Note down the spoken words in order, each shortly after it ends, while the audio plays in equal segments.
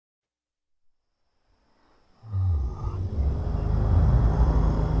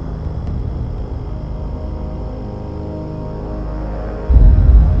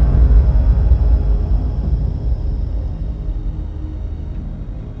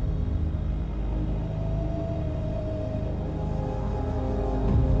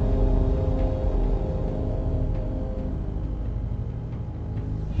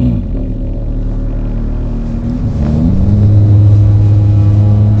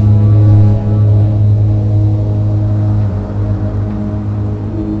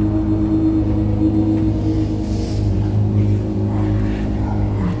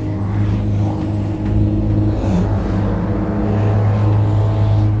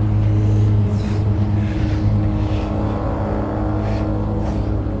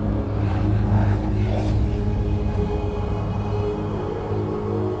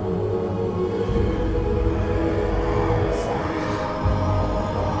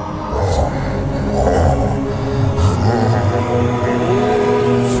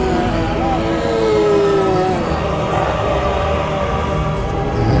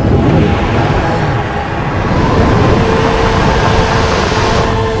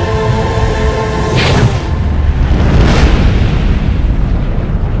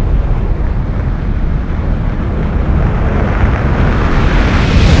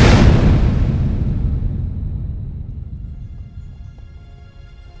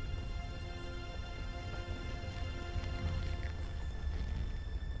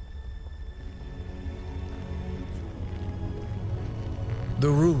The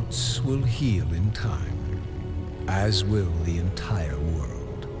roots will heal in time, as will the entire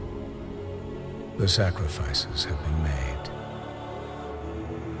world. The sacrifices have been made.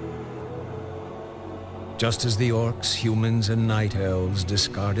 Just as the orcs, humans, and night elves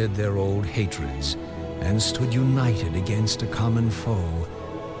discarded their old hatreds and stood united against a common foe,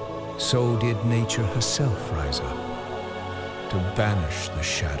 so did nature herself rise up to banish the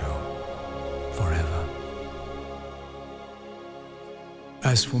shadow forever.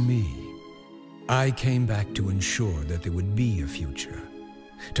 As for me, I came back to ensure that there would be a future,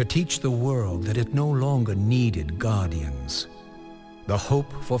 to teach the world that it no longer needed guardians. The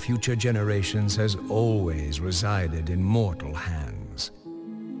hope for future generations has always resided in mortal hands.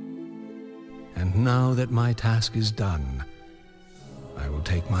 And now that my task is done, I will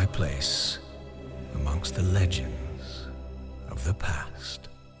take my place amongst the legends of the past.